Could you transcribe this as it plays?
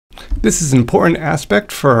This is an important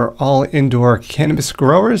aspect for all indoor cannabis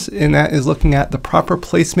growers, and that is looking at the proper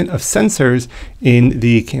placement of sensors in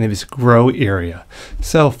the cannabis grow area.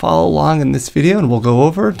 So follow along in this video and we'll go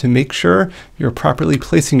over to make sure you're properly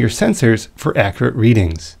placing your sensors for accurate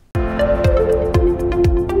readings.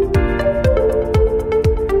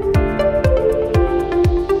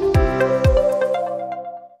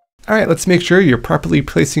 All right, let's make sure you're properly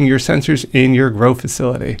placing your sensors in your grow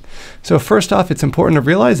facility. So first off, it's important to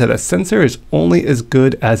realize that a sensor is only as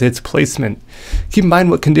good as its placement. Keep in mind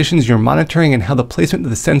what conditions you're monitoring and how the placement of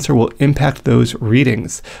the sensor will impact those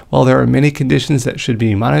readings. While there are many conditions that should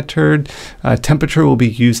be monitored, temperature will be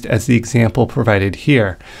used as the example provided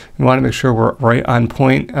here. We want to make sure we're right on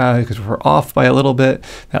point because if we're off by a little bit,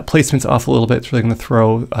 that placement's off a little bit, it's really going to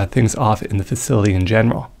throw things off in the facility in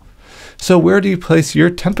general. So where do you place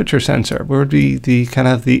your temperature sensor? Where would be the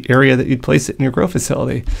area that you'd place it in your grow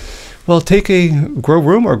facility? Well, take a grow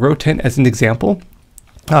room or grow tent as an example.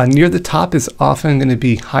 Near the top is often going to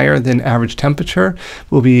be higher than average temperature,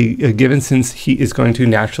 will be given since heat is going to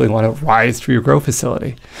naturally want to rise through your grow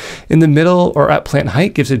facility. In the middle or at plant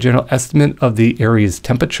height gives a general estimate of the area's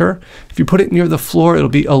temperature. If you put it near the floor, it'll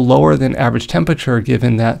be a lower than average temperature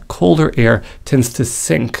given that colder air tends to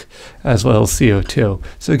sink as well as CO2.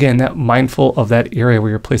 So again, that mindful of that area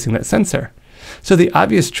where you're placing that sensor. So the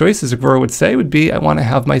obvious choice, as a grower would say, would be I want to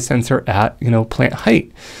have my sensor at plant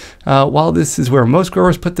height. While this is where most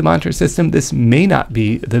growers put the monitor system, this may not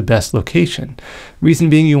be the best location. Reason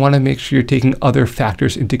being, you want to make sure you're taking other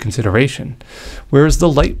factors into consideration. Where is the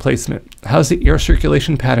light placement? How's the air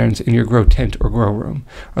circulation patterns in your grow tent or grow room?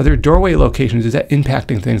 Are there doorway locations? Is that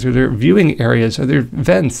impacting things? Are there viewing areas? Are there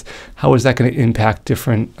vents? How is that going to impact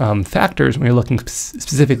different factors when you're looking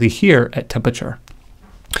specifically here at temperature?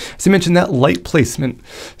 So I mentioned that light placement.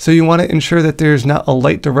 So you want to ensure that there's not a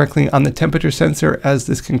light directly on the temperature sensor, as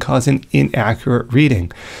this can cause an inaccurate reading.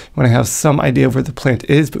 You want to have some idea of where the plant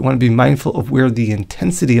is, but you want to be mindful of where the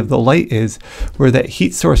intensity of the light is, where that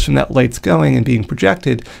heat source from that light's going and being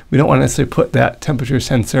projected. We don't want to necessarily put that temperature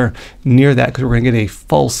sensor near that because we're going to get a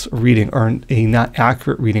false reading or a not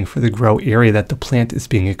accurate reading for the grow area that the plant is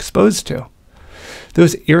being exposed to.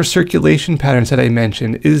 Those air circulation patterns that I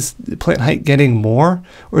mentioned, is plant height getting more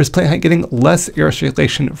or is plant height getting less air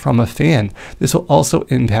circulation from a fan? This will also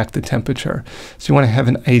impact the temperature. So you want to have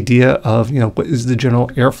an idea of, what is the general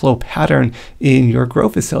airflow pattern in your grow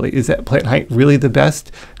facility? Is that plant height really the best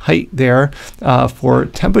height there for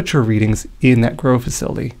temperature readings in that grow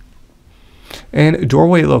facility? And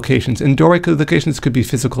doorway locations. And doorway locations could be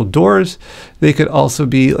physical doors. They could also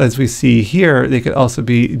be, as we see here, they could also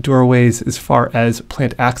be doorways as far as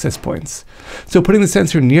plant access points. So putting the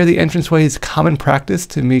sensor near the entranceway is common practice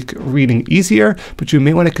to make reading easier, but you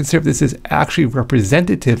may want to consider if this is actually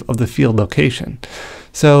representative of the field location.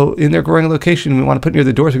 So in their growing location, we want to put near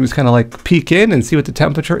the door so we can just kind of like peek in and see what the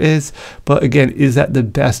temperature is. But again, is that the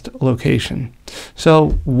best location?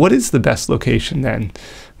 So what is the best location then?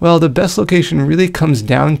 Well, the best location really comes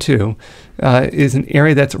down to is an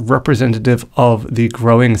area that's representative of the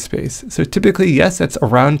growing space. So typically, yes, that's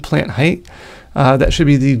around plant height. That should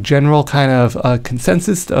be the general kind of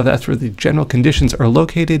consensus of that's where the general conditions are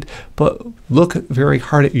located, but look very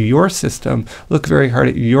hard at your system, look very hard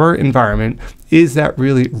at your environment. Is that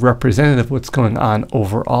really representative of what's going on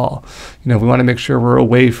overall? We want to make sure we're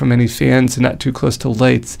away from any fans and not too close to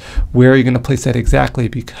lights. Where are you going to place that exactly?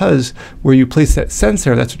 Because where you place that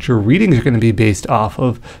sensor, that's what your readings are going to be based off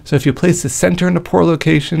of. So if you place the center in a poor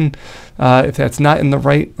location, if that's not in the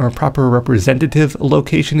right or proper representative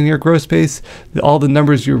location in your grow space, all the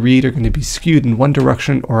numbers you read are going to be skewed in one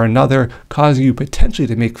direction or another, causing you potentially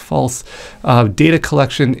to make false data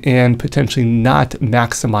collection and potentially not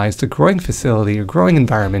maximize the growing facility or growing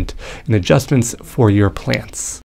environment and adjustments for your plants.